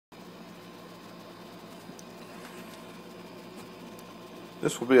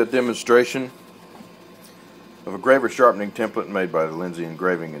This will be a demonstration of a graver sharpening template made by the Lindsay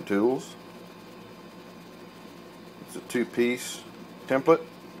Engraving and Tools. It's a two-piece template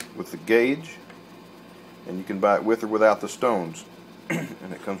with the gauge, and you can buy it with or without the stones.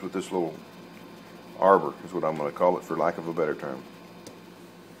 And it comes with this little arbor, is what I'm going to call it for lack of a better term.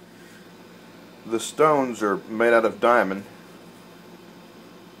 The stones are made out of diamond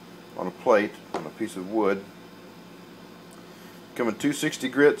on a plate, on a piece of wood. Come in 260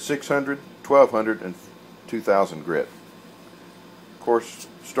 grit, 600, 1200, and 2000 grit. Of course,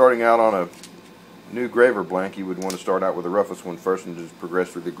 starting out on a new graver blank, you would want to start out with the roughest one first and just progress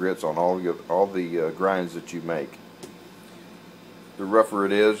through the grits on all the grinds that you make. The rougher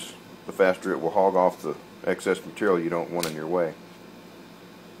it is, the faster it will hog off the excess material you don't want in your way.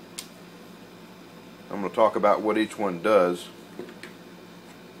 I'm going to talk about what each one does.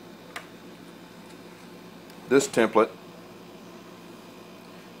 This template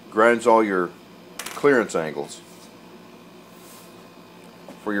grinds all your clearance angles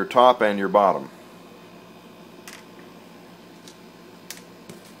for your top and your bottom.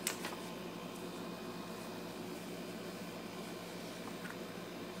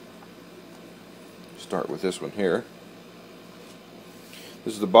 Start with this one here.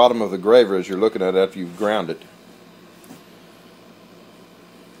 This is the bottom of the graver as you're looking at it after you've ground it.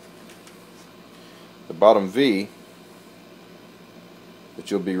 The bottom V that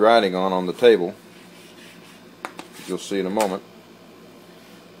you'll be writing on the table, as you'll see in a moment,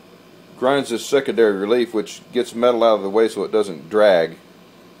 grinds this secondary relief, which gets metal out of the way so it doesn't drag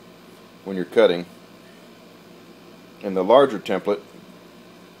when you're cutting. And the larger template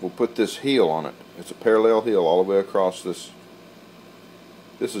will put this heel on it. It's a parallel heel all the way across this.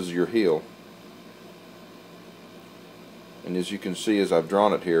 This is your heel. And as you can see, as I've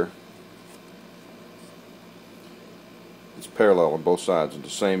drawn it here, it's parallel on both sides at the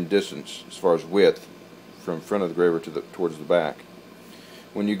same distance as far as width from front of the graver to towards the back.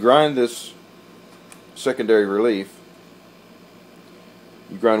 When you grind this secondary relief,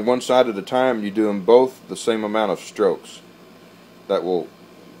 you grind one side at a time and you do them both the same amount of strokes. That will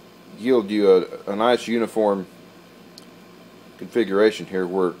yield you a nice uniform configuration here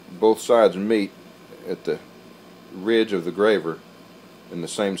where both sides meet at the ridge of the graver in the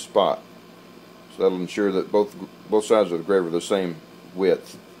same spot. So that'll ensure that both sides of the graver are the same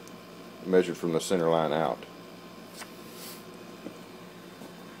width, measured from the center line out.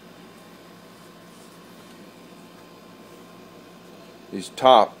 These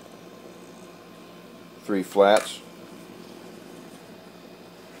top three flats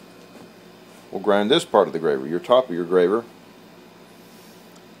will grind this part of the graver, your top of your graver.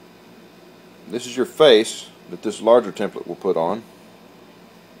 This is your face that this larger template will put on.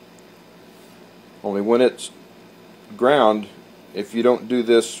 Only when it's ground, if you don't do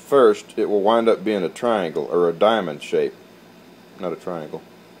this first, it will wind up being a triangle or a diamond shape, not a triangle,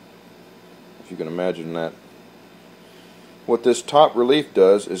 if you can imagine that. What this top relief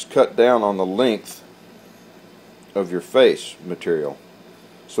does is cut down on the length of your face material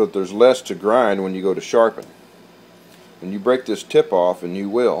so that there's less to grind when you go to sharpen. When you break this tip off, and you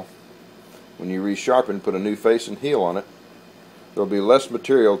will, when you resharpen, put a new face and heel on it, there will be less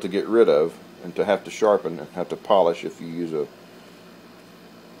material to get rid of and to have to sharpen and have to polish if you use a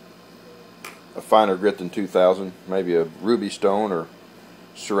finer grit than 2000, maybe a ruby stone or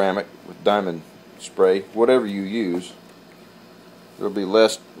ceramic with diamond spray, whatever you use. There will be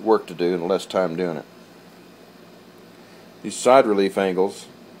less work to do and less time doing it. These side relief angles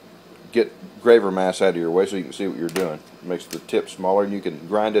get graver mass out of your way so you can see what you're doing. It makes the tip smaller, and you can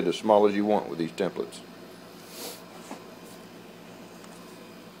grind it as small as you want with these templates.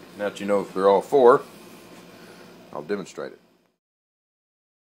 Now that you know if they're all four, I'll demonstrate it.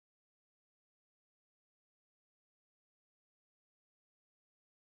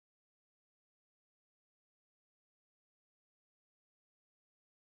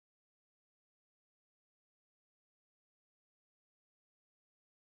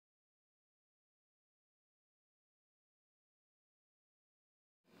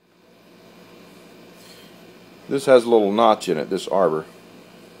 This has a little notch in it, this arbor,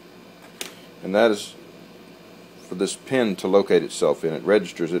 and that is for this pin to locate itself in. It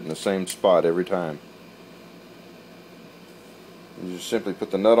registers it in the same spot every time. You just simply put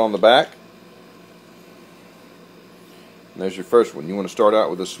the nut on the back, and there's your first one. You want to start out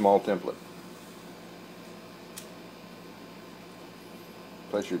with a small template.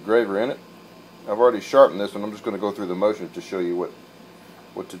 Place your graver in it. I've already sharpened this one. I'm just going to go through the motions to show you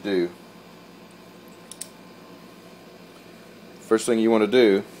what to do. First thing you want to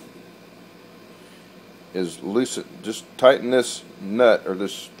do is loosen, just tighten this nut or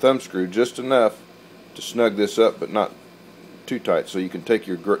this thumb screw just enough to snug this up, but not too tight. So you can take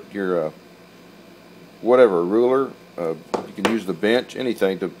your whatever, ruler, you can use the bench,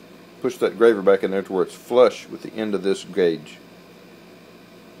 anything to push that graver back in there to where it's flush with the end of this gauge.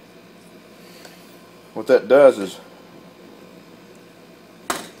 What that does is,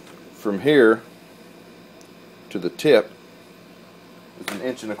 from here to the tip is 1.25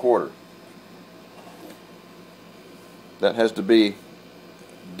 inches. That has to be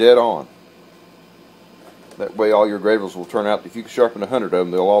dead on. That way all your gravers will turn out, if you sharpen 100 of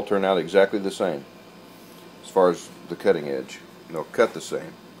them, they'll all turn out exactly the same as far as the cutting edge. They'll cut the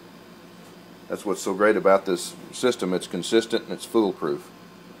same. That's what's so great about this system. It's consistent and it's foolproof.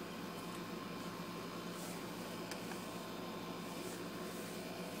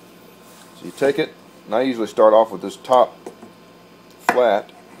 So you take it, and I usually start off with this top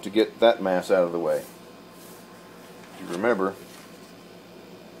flat to get that mass out of the way. If you remember,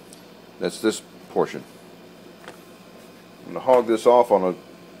 that's this portion. I'm going to hog this off on a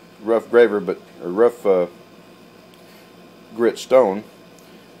rough graver, but a rough grit stone.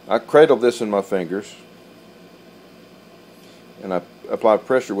 I cradle this in my fingers, and I apply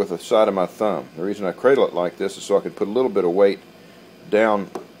pressure with the side of my thumb. The reason I cradle it like this is so I can put a little bit of weight down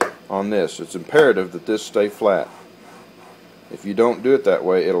on this. It's imperative that this stay flat. If you don't do it that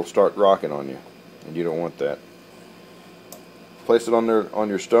way, it'll start rocking on you, and you don't want that. Place it on there on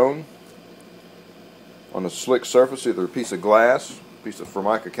your stone, on a slick surface, either a piece of glass, a piece of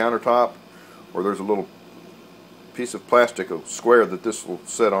Formica countertop, or there's a little piece of plastic, a square that this will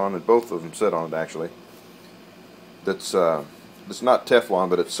set on, and both of them set on it actually. That's it's not Teflon,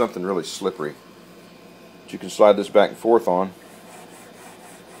 but it's something really slippery that you can slide this back and forth on,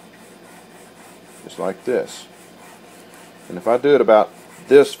 just like this. And if I do it about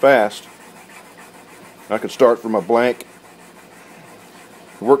this fast, I can start from a blank,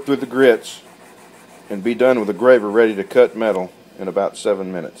 work through the grits, and be done with a graver ready to cut metal in about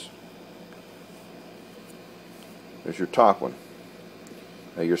 7 minutes. There's your top one.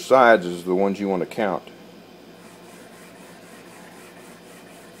 Now your sides is the ones you want to count.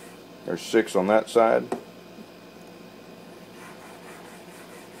 There's 6 on that side,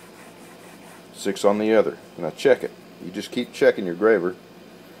 6 on the other. Now check it. You just keep checking your graver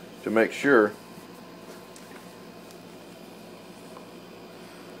to make sure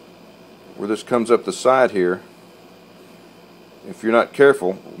where this comes up the side here. If you're not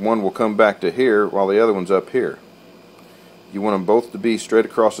careful, one will come back to here while the other one's up here. You want them both to be straight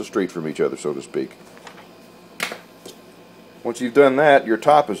across the street from each other, so to speak. Once you've done that, your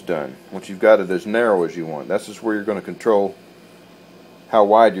top is done. Once you've got it as narrow as you want, that's just where you're going to control how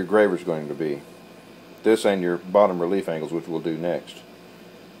wide your graver is going to be. This and your bottom relief angles, which we'll do next.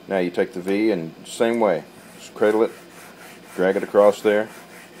 Now you take the V and same way, just cradle it, drag it across there,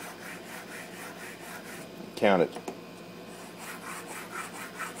 count it.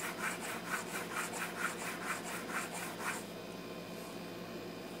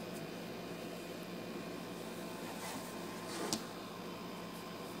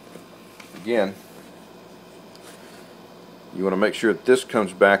 Again, you want to make sure that this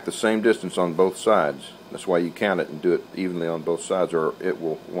comes back the same distance on both sides. That's why you count it and do it evenly on both sides, or it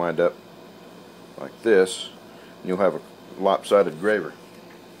will wind up like this, and you'll have a lopsided graver.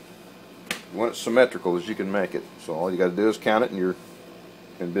 You want it symmetrical as you can make it, so all you got to do is count it and you're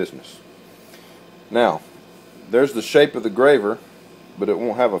in business. Now, there's the shape of the graver, but it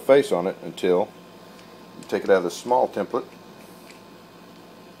won't have a face on it until you take it out of the small template.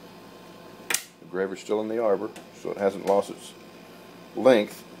 The graver's still in the arbor, so it hasn't lost its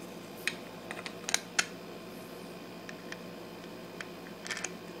length.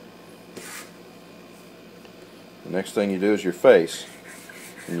 The next thing you do is your face,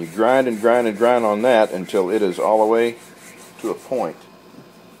 and you grind and grind and grind on that until it is all the way to a point.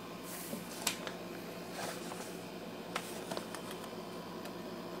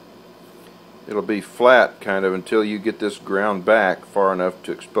 It'll be flat kind of until you get this ground back far enough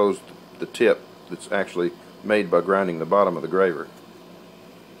to expose the tip that's actually made by grinding the bottom of the graver.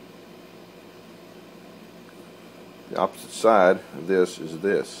 The opposite side of this is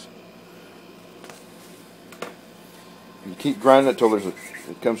this. You keep grinding it until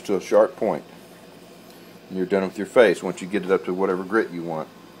it comes to a sharp point, and you're done with your face once you get it up to whatever grit you want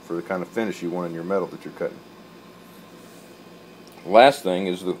for the kind of finish you want in your metal that you're cutting. Last thing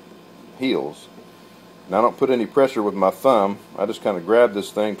is the heels. Now I don't put any pressure with my thumb. I just kind of grab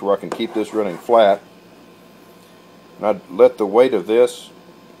this thing to where I can keep this running flat, and I let the weight of this,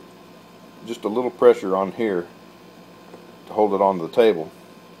 just a little pressure on here to hold it onto the table,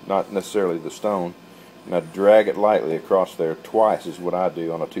 not necessarily the stone, Now drag it lightly across there. Twice is what I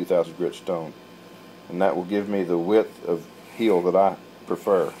do on a 2000 grit stone. And that will give me the width of heel that I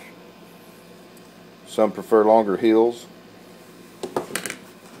prefer. Some prefer longer heels.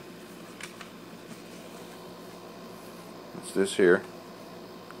 It's this here.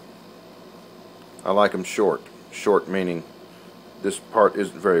 I like them short. Short meaning this part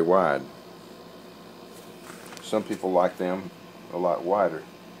isn't very wide. Some people like them a lot wider.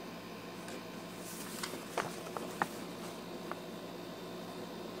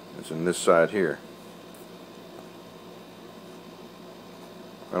 It's in this side here.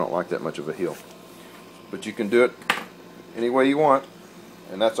 I don't like that much of a heel. But you can do it any way you want.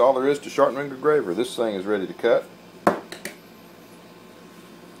 And that's all there is to sharpening the engraver. This thing is ready to cut.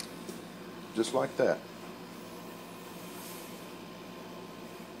 Just like that.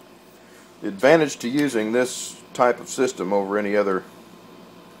 The advantage to using this type of system over any other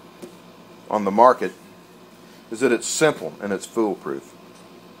on the market is that it's simple and it's foolproof.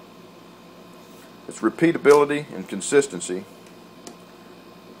 Its repeatability and consistency,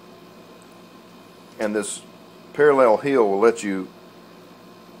 and this parallel heel will let you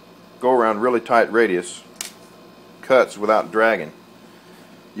go around really tight radius cuts without dragging.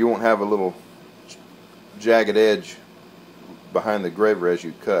 You won't have a little jagged edge behind the engraver as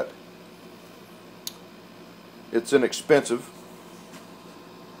you cut. It's inexpensive.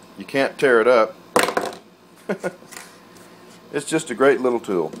 You can't tear it up. It's just a great little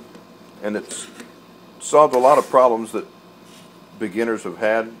tool, and it's solved a lot of problems that beginners have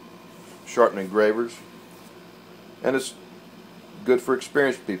had sharpening engravers, and it's good for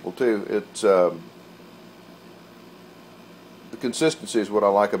experienced people too. It's the consistency is what I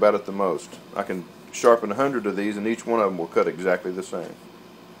like about it the most. I can sharpen 100 of these and each one of them will cut exactly the same.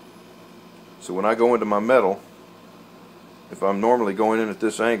 So when I go into my metal, if I'm normally going in at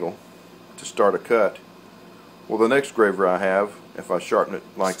this angle to start a cut, well, the next engraver I have, if I sharpen it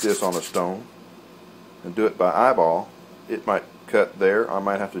like this on a stone and do it by eyeball, it might cut there. I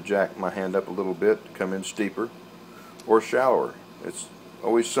might have to jack my hand up a little bit to come in steeper or shallower. It's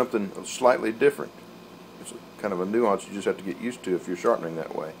always something slightly different. It's kind of a nuance you just have to get used to if you're sharpening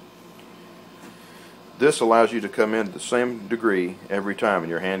that way. This allows you to come in at the same degree every time, and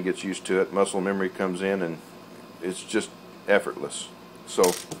your hand gets used to it. Muscle memory comes in, and it's just effortless. So,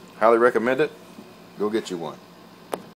 highly recommend it. Go get you one.